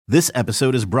This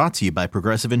episode is brought to you by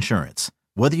Progressive Insurance.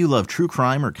 Whether you love true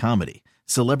crime or comedy,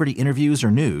 celebrity interviews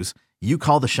or news, you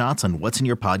call the shots on what's in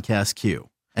your podcast queue.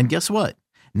 And guess what?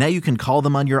 Now you can call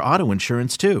them on your auto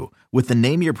insurance too with the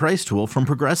Name Your Price tool from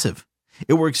Progressive.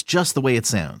 It works just the way it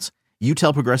sounds. You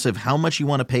tell Progressive how much you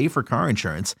want to pay for car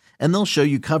insurance, and they'll show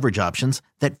you coverage options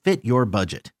that fit your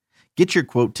budget. Get your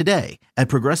quote today at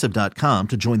Progressive.com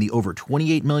to join the over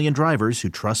 28 million drivers who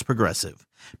trust Progressive.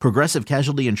 Progressive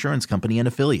Casualty Insurance Company and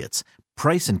Affiliates.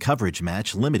 Price and coverage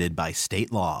match limited by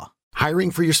state law. Hiring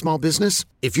for your small business?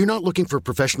 If you're not looking for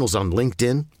professionals on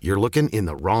LinkedIn, you're looking in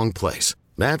the wrong place.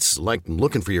 That's like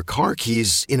looking for your car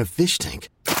keys in a fish tank.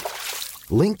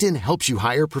 LinkedIn helps you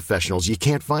hire professionals you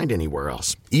can't find anywhere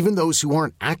else, even those who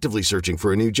aren't actively searching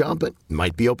for a new job but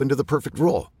might be open to the perfect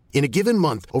role. In a given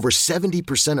month, over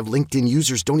 70% of LinkedIn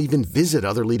users don't even visit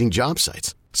other leading job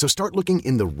sites. So start looking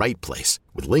in the right place.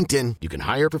 With LinkedIn, you can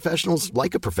hire professionals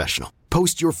like a professional.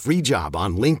 Post your free job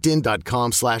on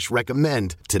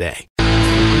linkedin.com/recommend today.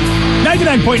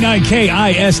 99.9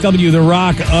 KISW, the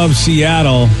Rock of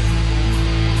Seattle.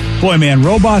 Boy, man,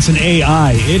 robots and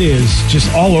AI, it is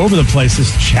just all over the place.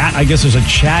 This chat, I guess there's a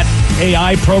chat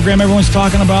AI program everyone's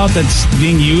talking about that's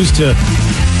being used to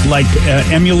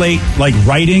emulate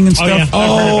writing and stuff.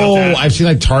 Yeah, I've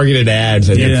seen targeted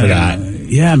ads I did for that.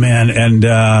 Yeah, man. And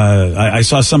I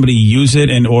saw somebody use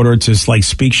it in order to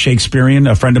speak Shakespearean.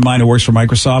 A friend of mine who works for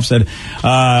Microsoft said,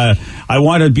 I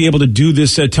want to be able to do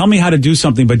this. Tell me how to do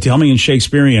something, but tell me in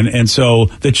Shakespearean. And so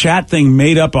the chat thing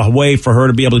made up a way for her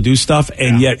to be able to do stuff,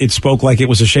 and yet it spoke like it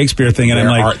was a Shakespeare thing. And Where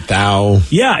I'm like, art thou?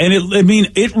 Yeah, and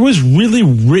it was really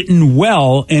written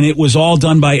well, and it was all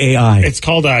done by AI. It's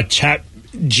called Chat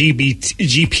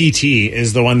GPT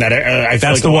is the one that I feel That's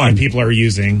like the a lot one of people are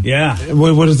using. Yeah.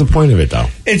 What is the point of it, though?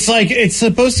 It's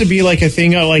supposed to be a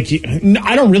thing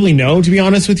I don't really know, to be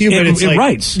honest with you, but it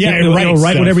writes. Yeah, it'll writes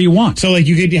write stuff. whatever you want. So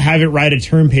you could have it write a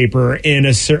term paper in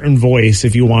a certain voice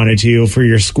if you wanted to for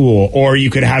your school, or you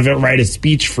could have it write a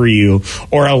speech for you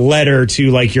or a letter to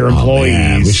your employees.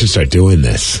 Man, we should start doing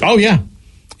this. Oh yeah.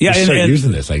 Yeah, start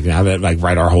using this. Have it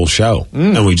write our whole show,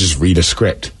 and we just read a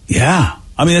script. Yeah.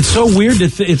 I mean, it's so weird.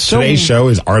 Today's show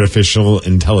is artificial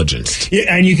intelligence.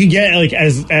 Yeah, and you can get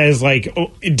as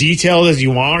detailed as you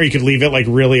want, or you could leave it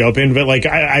really open. But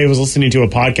I was listening to a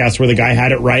podcast where the guy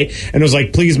had it right, and it was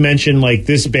please mention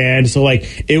this band. So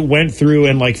it went through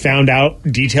and found out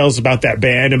details about that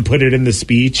band and put it in the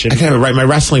speech. And I can have it write my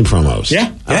wrestling promos.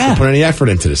 Yeah, I don't have to put any effort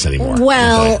into this anymore.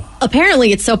 Well,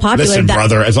 apparently it's so popular. Listen,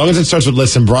 brother. As long as it starts with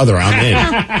 "listen, brother," I'm in.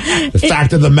 The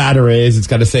fact of the matter is, it's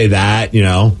got to say that.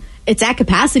 It's at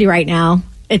capacity right now.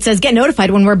 It says get notified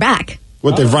when we're back.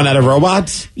 What, they've run out of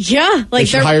robots? Yeah. They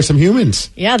should hire some humans.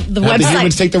 Yeah, the Have website. the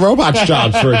humans take the robots'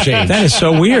 jobs for a change. That is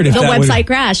so weird. The website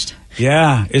crashed.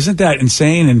 Yeah, isn't that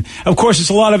insane? And of course, it's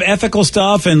a lot of ethical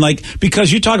stuff, and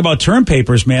because you talk about term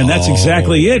papers, man, that's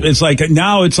exactly it. It's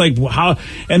now it's how,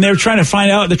 and they're trying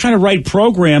to write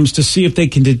programs to see if they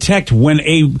can detect when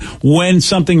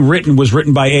something was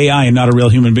written by AI and not a real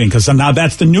human being, because now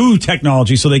that's the new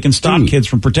technology, so they can stop kids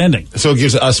from pretending. So it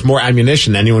gives us more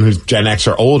ammunition, anyone who's Gen X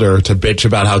or older, to bitch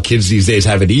about how kids these days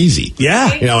have it easy.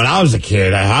 Yeah. When I was a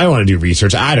kid, I want to do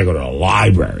research. I had to go to a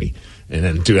library. And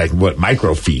then do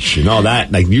microfiche and all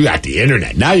that. You got the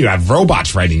internet. Now you have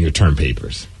robots writing your term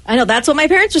papers. I know, that's what my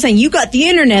parents were saying. You got the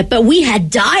internet, but we had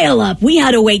dial-up. We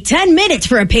had to wait 10 minutes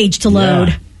for a page to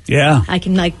load. Yeah.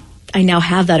 I now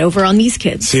have that over on these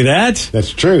kids. See that?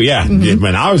 That's true, yeah. Mm-hmm.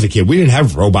 When I was a kid, we didn't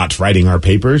have robots writing our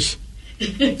papers.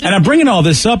 And I'm bringing all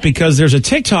this up because there's a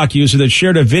TikTok user that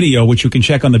shared a video, which you can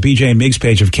check on the BJ and Migs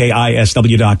page of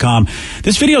KISW.com.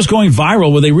 This video is going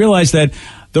viral where they realize that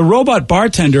the robot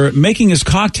bartender making his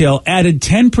cocktail added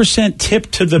 10% tip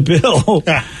to the bill.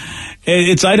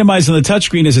 It's itemized on the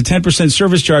touchscreen as a 10%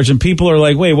 service charge, and people are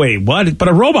like, wait, what? But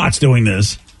a robot's doing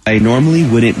this. I normally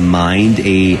wouldn't mind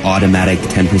a automatic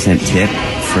 10% tip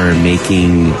for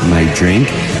making my drink,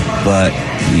 but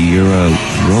you're a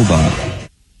robot.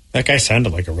 That guy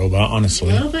sounded like a robot, honestly.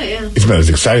 A little bit, yeah. It's about as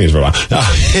exciting as a robot.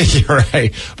 You're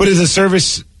right. But is a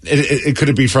service, could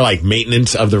it be for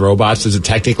maintenance of the robots? Is it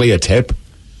technically a tip?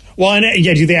 Well, and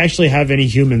do they actually have any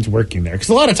humans working there? Because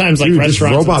a lot of times, restaurants, this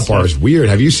robot bar is weird.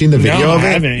 Have you seen the video of it? I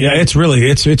haven't. Yeah, it's really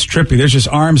it's trippy. There's just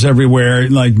arms everywhere,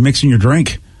 mixing your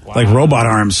drink, like robot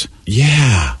arms.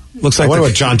 Yeah, looks like. I wonder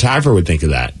what John Taffer would think of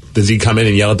that. Does he come in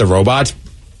and yell at the robots?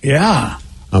 Yeah.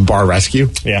 On Bar Rescue?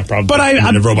 Yeah, probably. But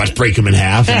and the robots break him in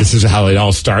half. And this is how it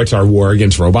all starts, our war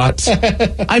against robots.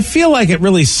 I feel like it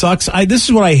really sucks. This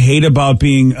is what I hate about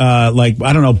being,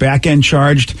 back-end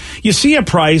charged. You see a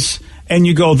price, and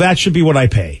you go, that should be what I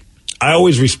pay. I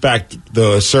always respect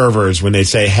the servers when they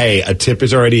say, hey, a tip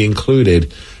is already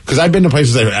included. Because I've been to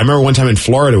places, I remember one time in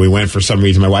Florida, we went for some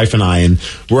reason, my wife and I, and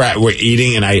we're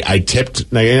eating, and I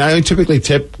tipped, like, and I typically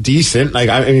tip decent, like,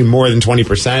 I mean, more than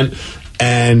 20%.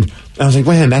 And I was like,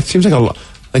 man, that seems like a lot.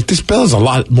 Like, this bill is a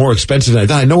lot more expensive than I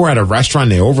thought. I know we're at a restaurant,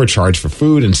 they overcharge for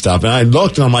food and stuff. And I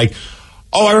looked, and I'm like,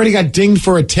 oh, I already got dinged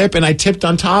for a tip, and I tipped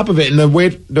on top of it, and the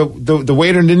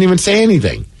waiter didn't even say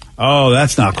anything. Oh,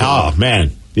 that's not cool. Oh,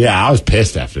 man. Yeah, I was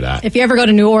pissed after that. If you ever go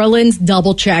to New Orleans,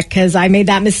 double check, because I made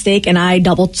that mistake and I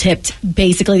double tipped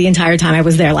basically the entire time I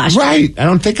was there last year. Right. I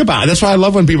don't think about it. That's why I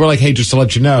love when people are like, hey, just to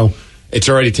let you know, it's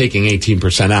already taking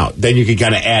 18% out. Then you can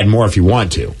kind of add more if you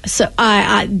want to. So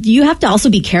you have to also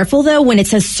be careful, though, when it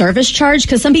says service charge,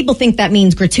 because some people think that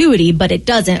means gratuity, but it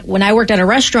doesn't. When I worked at a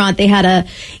restaurant, they had to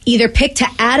either pick to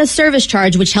add a service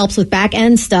charge, which helps with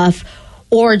back-end stuff,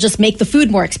 or just make the food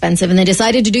more expensive. And they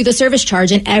decided to do the service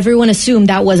charge, and everyone assumed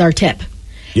that was our tip.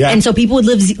 Yeah. And so people would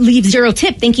leave zero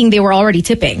tip thinking they were already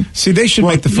tipping. See, they should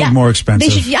make the food more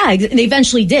expensive. They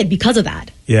eventually did because of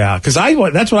that. Yeah, because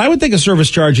that's what I would think a service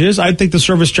charge is. I think the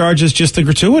service charge is just the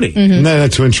gratuity. Mm-hmm. And then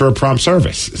to ensure prompt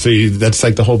service. So that's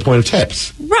like the whole point of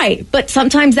tips. Right, but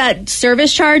sometimes that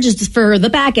service charge is for the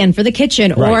back end, for the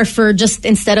kitchen, or for just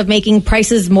instead of making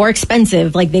prices more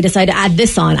expensive, like they decide to add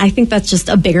this on. I think that's just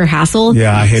a bigger hassle.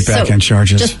 Yeah, I hate back end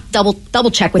charges. Just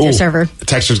double check with your server. The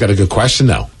texter's got a good question,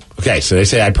 though. Okay, so they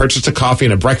say, I purchased a coffee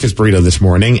and a breakfast burrito this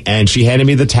morning, and she handed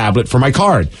me the tablet for my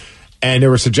card. And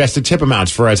there were suggested tip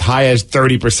amounts for as high as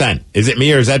 30%. Is it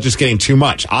me, or is that just getting too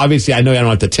much? Obviously, I know I don't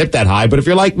have to tip that high, but if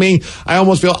you're like me, I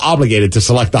almost feel obligated to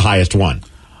select the highest one.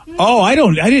 Oh, I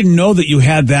didn't know that you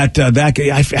had that.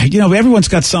 Everyone's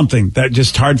got something that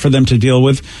just hard for them to deal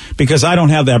with, because I don't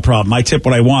have that problem. I tip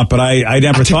what I want, but I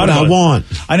never thought I want.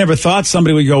 I never thought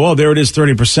somebody would go, oh, there it is,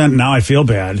 30%. Now I feel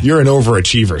bad. You're an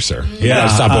overachiever, sir. You gotta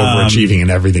stop overachieving in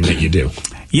everything that you do.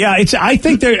 Yeah,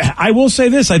 I will say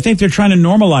this. I think they're trying to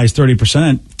normalize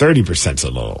 30%. 30%'s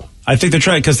a little. I think they're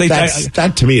trying, because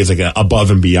that to me is like a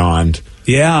above and beyond.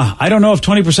 Yeah, I don't know if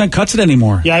 20% cuts it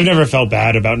anymore. Yeah, I've never felt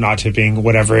bad about not tipping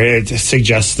whatever it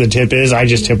suggests the tip is. I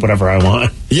just tip whatever I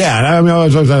want. Yeah, and I mean, I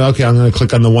was like, okay, I'm going to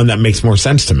click on the one that makes more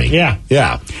sense to me. Yeah.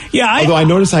 Although I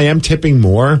notice I am tipping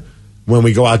more when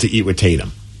we go out to eat with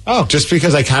Tatum. Oh, just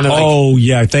because I kind of Oh,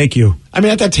 yeah, thank you. I mean,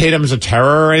 not that Tatum's a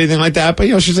terror or anything like that, but,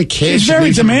 she's a kid. She's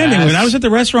very demanding. When I was at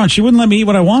the restaurant, she wouldn't let me eat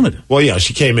what I wanted. Well,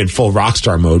 she came in full rock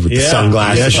star mode with the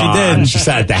sunglasses on. Yeah, she did. She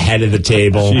sat at the head of the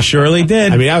table. She surely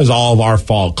did. I mean, that was all of our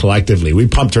fault collectively. We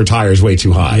pumped her tires way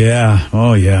too high. Yeah.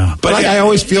 Oh, yeah. But I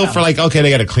always feel for okay, they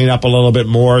got to clean up a little bit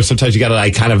more. Sometimes you got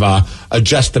to kind of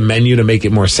adjust the menu to make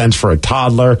it more sense for a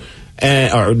toddler.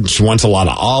 Or she wants a lot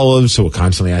of olives, so we're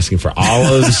constantly asking for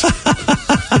olives.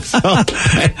 So,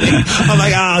 I'm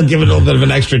like, I'll give it a little bit of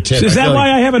an extra tip. So is that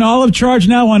why I have an olive charge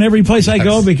now on every place I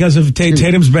go, because of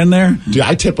Tatum's been there? Dude,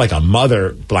 I tipped like a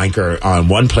mother blanker on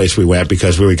one place we went,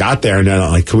 because we got there and they're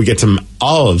like, can we get some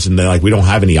olives? And they're like, we don't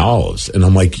have any olives. And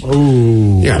I'm like,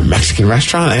 ooh, you're a Mexican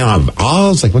restaurant? I don't have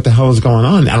olives? Like, what the hell is going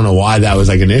on? I don't know why that was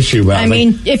like an issue. But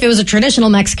if it was a traditional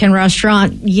Mexican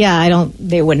restaurant,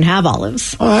 they wouldn't have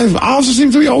olives. Olives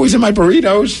seem to be always in my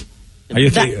burritos.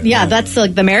 That's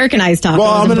like the Americanized tacos. Well,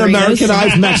 I'm an burritos.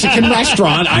 Americanized Mexican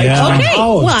restaurant. Okay.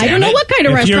 Well, I don't know what kind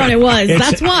of restaurant it was.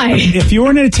 That's why. If you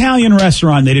were in an Italian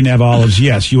restaurant and they didn't have olives,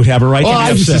 yes, you would have a right to be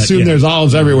upset. I just assume there's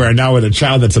olives everywhere now with a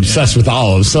child that's obsessed with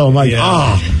olives. So I'm like,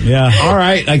 all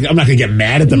right. Like, I'm not going to get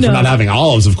mad at them for not having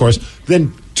olives, of course.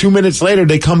 Then 2 minutes later,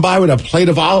 they come by with a plate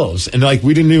of olives. And they're like,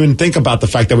 we didn't even think about the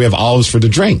fact that we have olives for the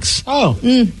drinks. Oh.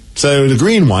 So the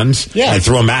green ones, I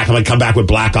threw them back. I'm like, come back with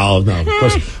black olive. No, of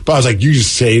course. But I was like, you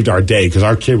just saved our day, because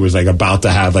our kid was like about to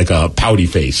have like a pouty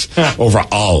face over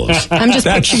olives. I'm just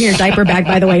picturing your diaper bag,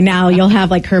 by the way. Now you'll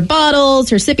have like her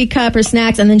bottles, her sippy cup, her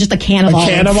snacks, and then just a can of olives.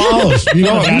 A can of olives.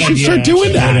 You should start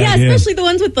doing that. Yeah, especially the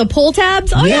ones with the pull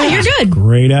tabs. Oh, yeah, you're good.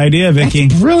 Great idea, Vicky.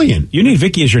 That's brilliant. You need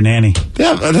Vicky as your nanny.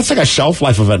 Yeah, that's like a shelf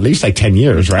life of at least like 10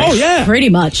 years, right? Oh, yeah. Pretty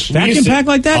much. Vacuum pack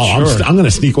like that? Oh, sure. I'm going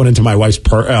to sneak one into my wife's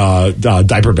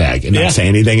diaper bag and not say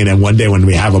anything. And then one day when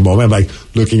we have a moment, I'm like,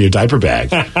 look in your diaper bag.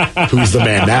 Who's the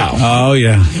man now? Oh,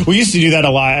 yeah. We used to do that a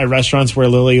lot at restaurants where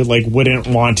Lily wouldn't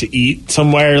want to eat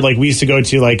somewhere. Like, we used to go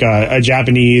to a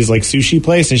Japanese sushi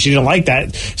place, and she didn't like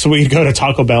that. So we'd go to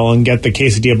Taco Bell and get the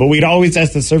quesadilla. But we'd always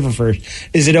ask the server first,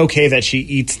 is it okay that she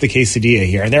eats the quesadilla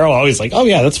here? And they're always like, oh,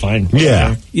 yeah, that's fine.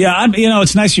 Yeah. Yeah,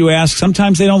 it's nice you ask.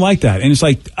 Sometimes they don't like that. And it's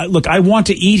like, look, I want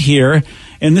to eat here,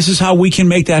 and this is how we can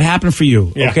make that happen for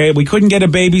you. Yeah. Okay? We couldn't get a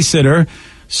babysitter.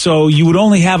 So you would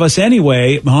only have us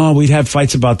anyway. Oh, we'd have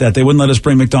fights about that. They wouldn't let us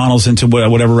bring McDonald's into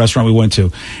whatever restaurant we went to.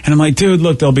 And I'm like, dude,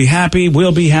 look, they'll be happy.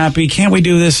 We'll be happy. Can't we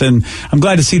do this? And I'm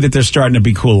glad to see that they're starting to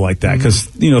be cool like that. Because,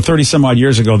 30 some odd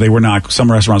years ago, some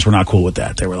restaurants were not cool with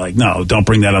that. They were like, no, don't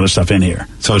bring that other stuff in here.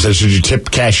 Someone says, should you tip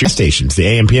cashier stations? The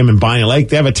AM/PM in Bonnie Lake,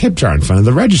 they have a tip jar in front of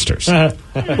the registers.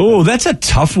 Oh, that's a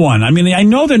tough one. I mean, I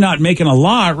know they're not making a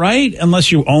lot, right?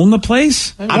 Unless you own the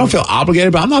place. I don't feel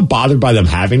obligated, but I'm not bothered by them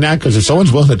having that because if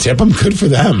someone's willing to tip them, good for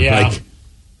them. Yeah.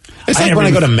 It's like when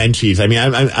I go to Menchie's. I mean,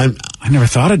 I never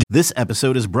thought of This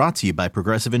episode is brought to you by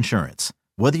Progressive Insurance.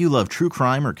 Whether you love true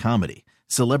crime or comedy,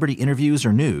 celebrity interviews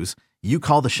or news, you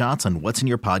call the shots on what's in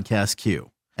your podcast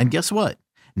queue. And guess what?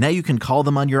 Now you can call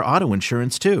them on your auto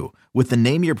insurance too with the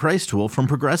Name Your Price tool from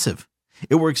Progressive.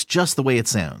 It works just the way it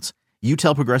sounds. You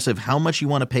tell Progressive how much you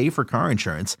want to pay for car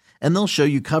insurance, and they'll show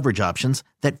you coverage options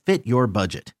that fit your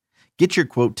budget. Get your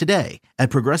quote today at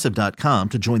Progressive.com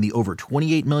to join the over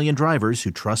 28 million drivers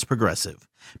who trust Progressive.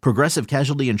 Progressive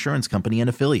Casualty Insurance Company and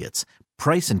Affiliates.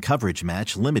 Price and coverage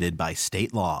match limited by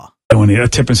state law. when you're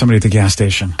tipping somebody at the gas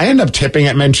station. I end up tipping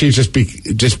at Menchie's just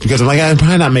because I'm like, I'm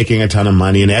probably not making a ton of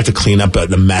money, and they have to clean up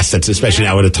the mess that's, especially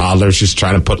now with the toddlers, just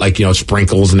trying to put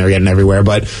sprinkles and they're getting everywhere.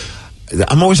 But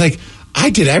I'm always like, I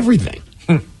did everything.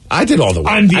 I did all the work.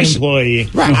 I'm the employee.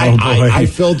 Right. I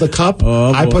filled the cup.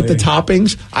 I put the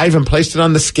toppings. I even placed it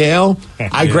on the scale.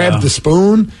 I grabbed the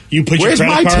spoon. You put your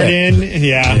credit card in.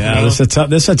 Yeah. This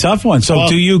is a tough one. So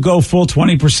do you go full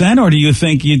 20%, or do you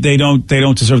think they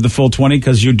don't deserve the full 20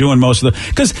 because you're doing most of the?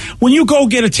 Because when you go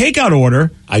get a takeout order,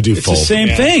 I do it's full. the same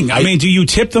thing. I mean, do you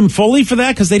tip them fully for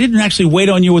that? Because they didn't actually wait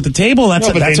on you at the table. That's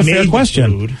a fair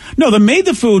question. No, they made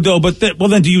the food though. But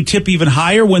then do you tip even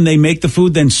higher when they make the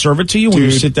food, then serve it to you when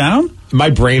you sit down?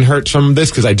 My brain hurts from this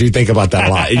because I do think about that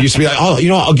a lot. It used to be like,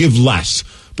 I'll give less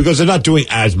because they're not doing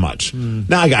as much.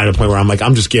 Now I got to a point where I'm like,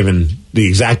 I'm just giving the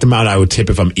exact amount I would tip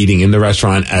if I'm eating in the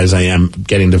restaurant as I am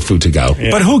getting the food to go.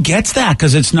 Yeah. But who gets that?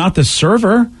 Because it's not the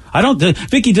server.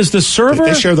 Vicky, does the server...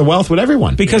 They share the wealth with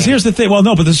everyone. Because here's the thing. Well,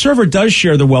 no, but the server does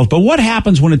share the wealth. But what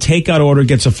happens when a takeout order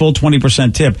gets a full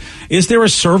 20% tip? Is there a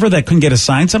server that couldn't get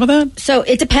assigned some of that? So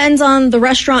it depends on the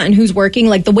restaurant and who's working.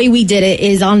 Like the way we did it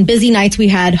is on busy nights we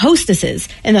had hostesses.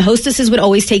 And the hostesses would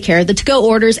always take care of the to-go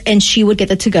orders and she would get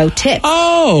the to-go tip.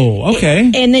 Oh,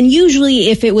 okay. And then usually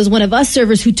if it was one of us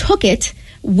servers who took it,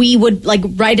 we would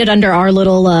write it under our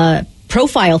little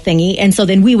profile thingy. And so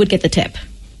then we would get the tip.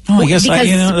 Oh, I guess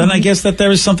I guess that there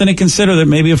is something to consider, that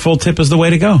maybe a full tip is the way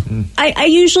to go. I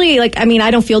usually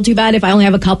I don't feel too bad if I only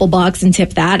have a couple bucks and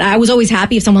tip that. I was always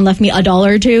happy if someone left me $1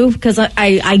 or $2 because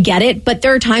I get it. But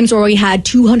there are times where we had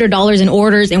 $200 in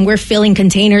orders and we're filling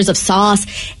containers of sauce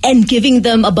and giving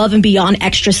them above and beyond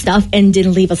extra stuff and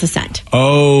didn't leave us a cent.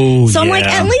 Oh, so I'm like,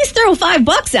 at least throw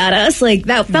 $5 at us. Like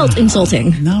that felt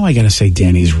insulting. Now I got to say,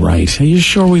 Danny's right. Are you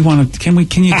sure we want to? Can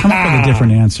you come up with a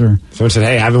different answer? Someone said,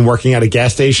 "Hey, I've been working at a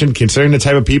gas station. Considering the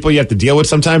type of people you have to deal with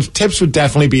sometimes, tips would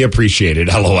definitely be appreciated."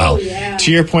 LOL. Oh, yeah.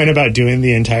 To your point about doing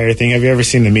the entire thing, have you ever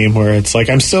seen the meme where it's like,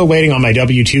 I'm still waiting on my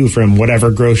W-2 from whatever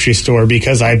grocery store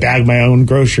because I bag my own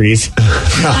groceries?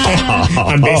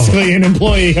 I'm basically an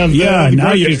employee of the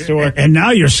grocery store. And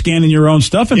now you're scanning your own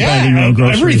stuff and bagging your own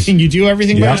groceries. Everything. You do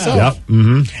everything by yourself. Yep.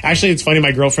 Mm-hmm. Actually, it's funny.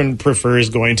 My girlfriend prefers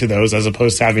going to those as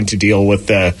opposed to having to deal with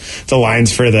the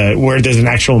lines for where there's an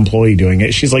actual employee doing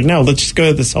it. She's like, no, let's just go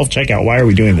to the self-checkout. Why are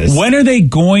we doing this? When are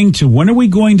we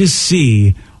going to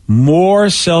see more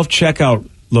self-checkout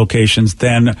locations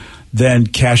than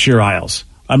cashier aisles?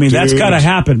 I mean, that's got to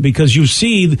happen because you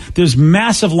see there's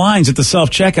massive lines at the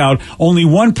self-checkout, only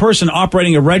one person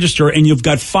operating a register, and you've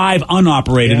got 5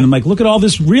 unoperated. And I'm like, look at all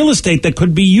this real estate that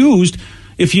could be used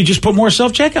if you just put more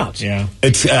self-checkouts. Yeah.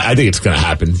 I think it's going to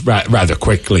happen rather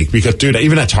quickly because, dude,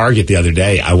 even at Target the other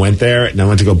day, I went there and I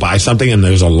went to go buy something and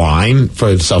there's a line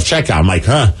for the self-checkout. I'm like,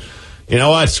 you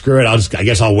know what? Screw it. I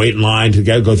guess I'll wait in line to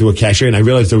go through a cashier. And I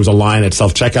realized there was a line at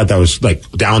self-checkout that was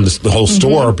down the whole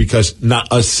store because not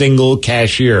a single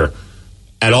cashier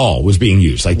at all was being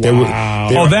used.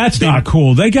 That's not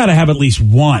cool. They got to have at least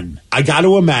one. I got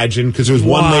to imagine because there was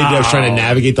one lady that was trying to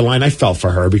navigate the line. I felt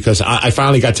for her because I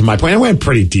finally got to my point. I went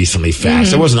pretty decently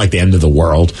fast. It wasn't like the end of the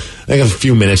world. I think a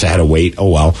few minutes I had to wait. Oh,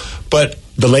 well. But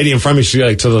the lady in front of me,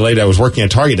 she to the lady that was working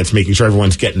at Target that's making sure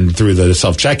everyone's getting through the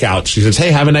self-checkout. She says, "Hey,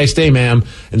 have a nice day, ma'am."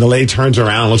 And the lady turns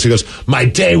around and looks and goes, "My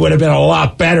day would have been a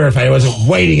lot better if I wasn't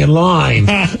waiting in line."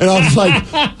 And I was like,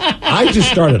 I just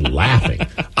started laughing.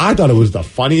 I thought it was the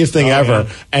funniest thing ever.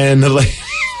 Yeah. And the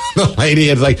lady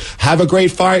had "Have a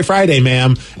great Friday,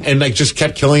 ma'am," and just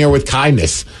kept killing her with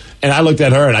kindness. And I looked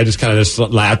at her and I just kind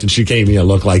of laughed, and she gave me a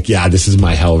look like, "Yeah, this is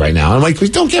my hell right now." And I'm like,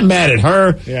 don't get mad at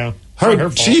her. Yeah. Her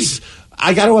fault.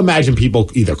 I got to imagine people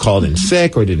either called in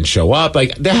sick or didn't show up.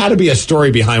 Like, there had to be a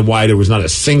story behind why there was not a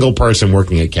single person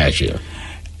working at cashier.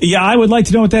 Yeah, I would like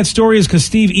to know what that story is because,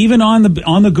 Steve, even on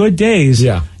the good days,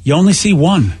 you only see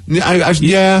one. I've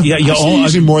seen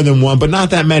usually more than one, but not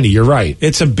that many. You're right.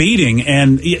 It's a beating,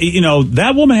 and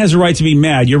that woman has a right to be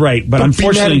mad. You're right, but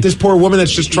unfortunately, this poor woman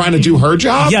that's just trying to do her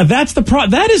job. Yeah, that's the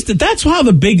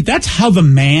that's how the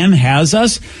man has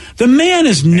us. The man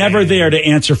is never there to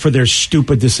answer for their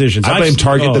stupid decisions. I blame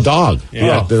Target the dog.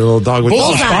 Yeah, the little dog with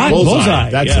Bullseye.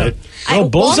 That's it.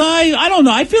 Bullseye? I don't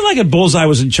know. I feel like if Bullseye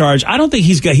was in charge, I don't think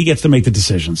he gets to make the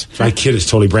decisions. My kid has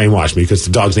totally brainwashed me because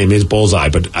the dog's name is Bullseye,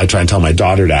 but I try and tell my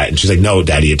daughter that, and she's like, "No,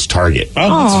 Daddy, it's Target."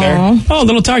 Oh, that's fair. Oh,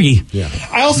 little Targy. Yeah.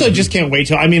 I also just can't wait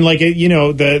till. I mean, like,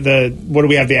 the what do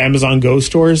we have? The Amazon Go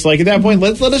stores. Like, at that point,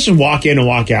 let us just walk in and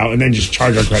walk out, and then just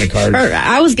charge our credit card.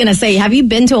 I was gonna say, have you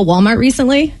been to a Walmart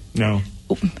recently? No.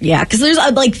 Yeah, because there's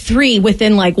like 3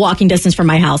 within like walking distance from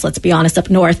my house, let's be honest, up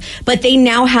north. But they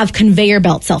now have conveyor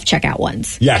belt self-checkout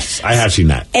ones. Yes, I have seen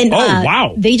that. And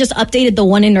wow. They just updated the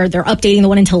one they're updating the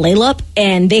one in Tulalip,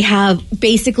 and they have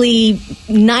basically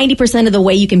 90% of the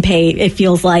way you can pay, it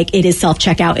feels like it is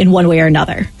self-checkout in one way or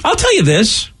another. I'll tell you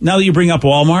this, now that you bring up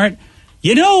Walmart,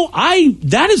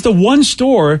 that is the one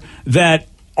store that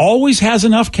always has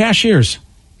enough cashiers.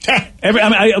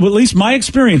 At least my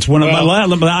experience.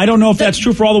 I don't know if that's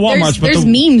true for all the Walmarts. There's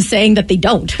memes saying that they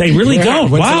don't. They really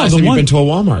don't. When's the last time you've been to a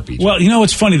Walmart, BJ? Well,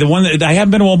 it's funny. The one that I haven't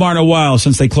been to Walmart in a while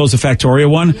since they closed the Factoria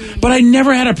one, but I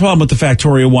never had a problem with the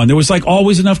Factoria one. There was like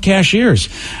always enough cashiers.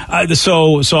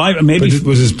 So I maybe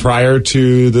was this prior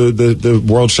to the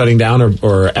world shutting down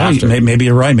or after? Maybe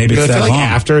you're right. Maybe it's I that feel like long.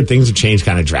 after things have changed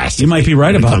kind of drastically. You might be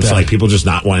right about that. To, like, people just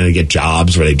not wanting to get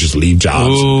jobs where they just leave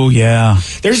jobs. Oh yeah.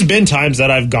 There's been times that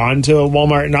I've gone to a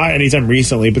Walmart, not anytime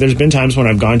recently, but there's been times when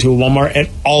I've gone to a Walmart at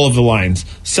all of the lines.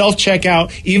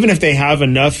 Self-checkout, even if they have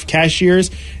enough cashiers,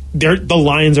 the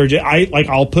lines are just,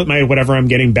 I'll put my whatever I'm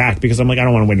getting back because I'm like, I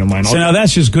don't want to wait in line. So now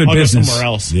that's just good business. Go somewhere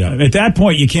else. Yeah. At that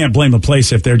point, you can't blame a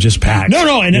place if they're just packed.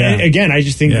 No, and again, I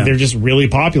just think that they're just really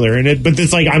popular in it. But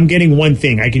it's like I'm getting one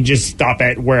thing, I can just stop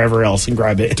at wherever else and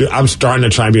grab it. Dude, I'm starting to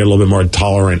try and be a little bit more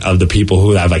tolerant of the people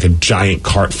who have like a giant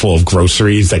cart full of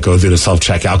groceries that go through the self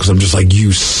checkout because I'm just like,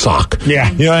 you suck. Yeah,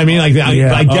 you know what I mean. Like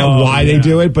I get why they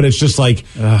do it, but it's just like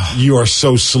you are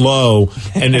so slow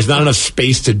and there's not enough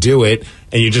space to do it.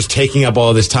 And you're just taking up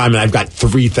all this time, and I've got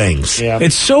 3 things. Yeah.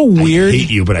 It's so weird. I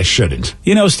hate you, but I shouldn't.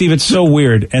 Steve, it's so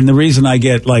weird. And the reason I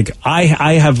get, I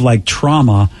have,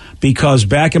 trauma because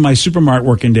back in my supermarket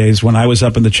working days when I was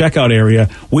up in the checkout area,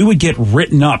 we would get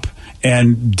written up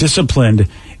and disciplined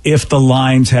if the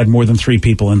lines had more than 3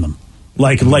 people in them.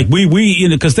 We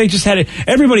because they just had it.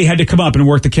 Everybody had to come up and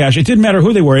work the cash. It didn't matter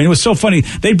who they were. And it was so funny.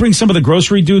 They'd bring some of the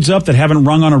grocery dudes up that haven't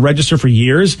rung on a register for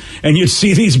years. And you'd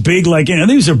see these big,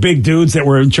 these are big dudes that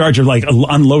were in charge of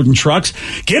unloading trucks.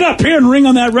 Get up here and ring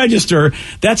on that register.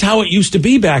 That's how it used to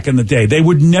be back in the day. They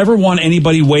would never want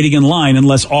anybody waiting in line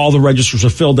unless all the registers were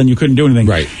filled, then you couldn't do anything.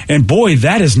 Right. And boy,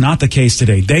 that is not the case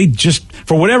today. They just,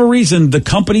 for whatever reason, the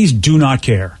companies do not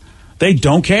care. They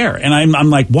don't care. And I'm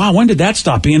like, wow, when did that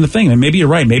stop being the thing? And maybe you're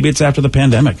right. Maybe it's after the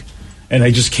pandemic. And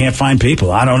they just can't find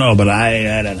people. I don't know, but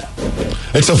I don't know.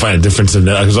 It's so funny, a difference in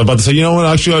that. Because I'm about to say, you know what,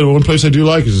 actually, one place I do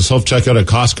like is the self-checkout at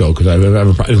Costco.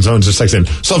 Because and someone's just saying,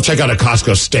 self-checkout at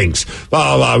Costco stinks.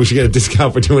 Blah, blah, blah. We should get a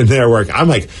discount for doing their work. I'm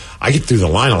like, I get through the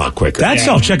line a lot quicker. That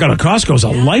self-checkout at Costco is a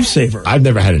lifesaver. I've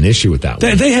never had an issue with that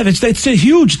one. They have, it's a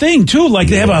huge thing, too.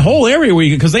 They have a whole area where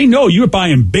because they know you're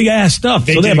buying big-ass stuff.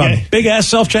 So they have a big-ass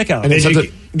self-checkout.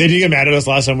 And they did get mad at us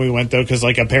last time we went, though, because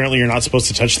apparently you're not supposed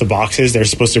to touch the boxes. They're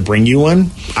supposed to bring you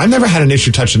one. I've never had an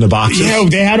issue touching the boxes. Yeah,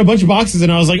 they had a bunch of boxes, and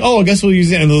I was like, I guess we'll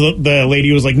use it. And the lady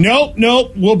was like, nope,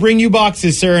 we'll bring you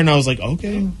boxes, sir. And I was like,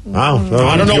 okay. Wow.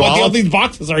 I don't know what all these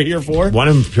boxes are here for. One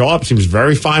in Puyallup seems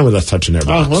very fine with us touching their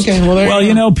box. Oh, okay. Well,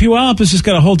 Puyallup has just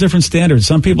got a whole different standard.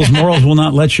 Some people's morals will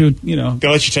not let you,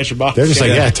 They'll let you touch your box. They're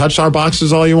just touch our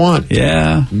boxes all you want.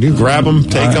 Yeah. You grab them,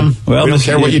 take them. Well, we don't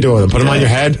care what you do with them. Put them on your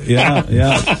head.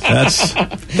 Yeah.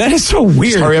 That is so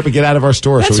weird. Just hurry up and get out of our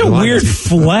store. That's a weird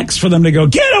flex for them to go,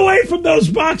 get away from those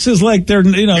boxes like they're,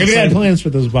 Maybe they had plans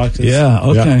for those boxes. Yeah,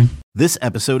 okay. Yeah. This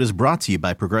episode is brought to you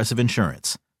by Progressive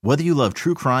Insurance. Whether you love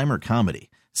true crime or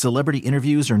comedy, celebrity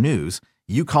interviews or news,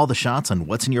 you call the shots on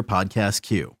what's in your podcast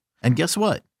queue. And guess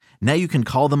what? Now you can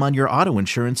call them on your auto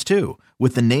insurance too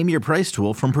with the Name Your Price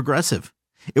tool from Progressive.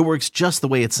 It works just the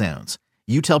way it sounds.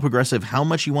 You tell Progressive how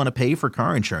much you want to pay for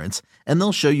car insurance, and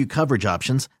they'll show you coverage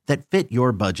options that fit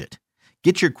your budget.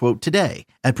 Get your quote today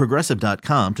at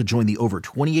Progressive.com to join the over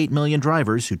 28 million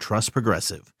drivers who trust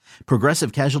Progressive.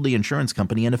 Progressive Casualty Insurance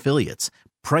Company and Affiliates.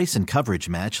 Price and coverage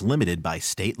match limited by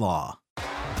state law.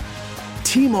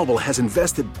 T-Mobile has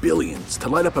invested billions to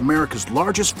light up America's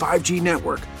largest 5G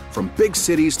network, from big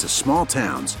cities to small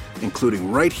towns,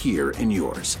 including right here in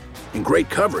yours. And great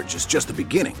coverage is just the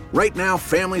beginning. Right now,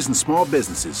 families and small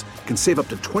businesses can save up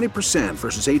to 20%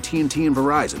 versus AT&T and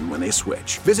Verizon when they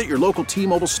switch. Visit your local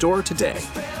T-Mobile store today.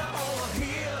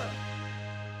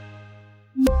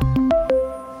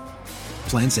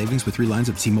 Plan savings with 3 lines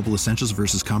of T-Mobile Essentials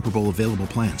versus comparable available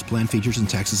plans. Plan features and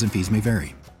taxes and fees may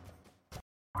vary.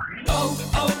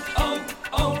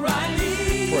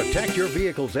 Protect your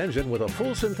vehicle's engine with a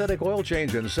full synthetic oil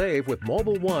change and save with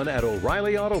Mobil 1 at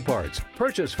O'Reilly Auto Parts.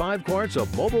 Purchase 5 quarts of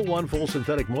Mobil 1 full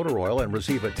synthetic motor oil and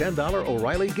receive a $10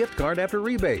 O'Reilly gift card after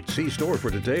rebate. See store for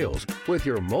details. With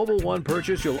your Mobil 1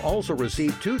 purchase, you'll also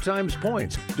receive 2 times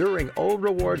points during O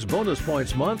Rewards Bonus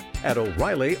Points Month at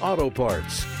O'Reilly Auto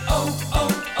Parts.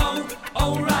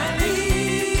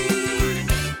 O'Reilly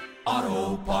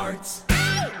Auto Parts.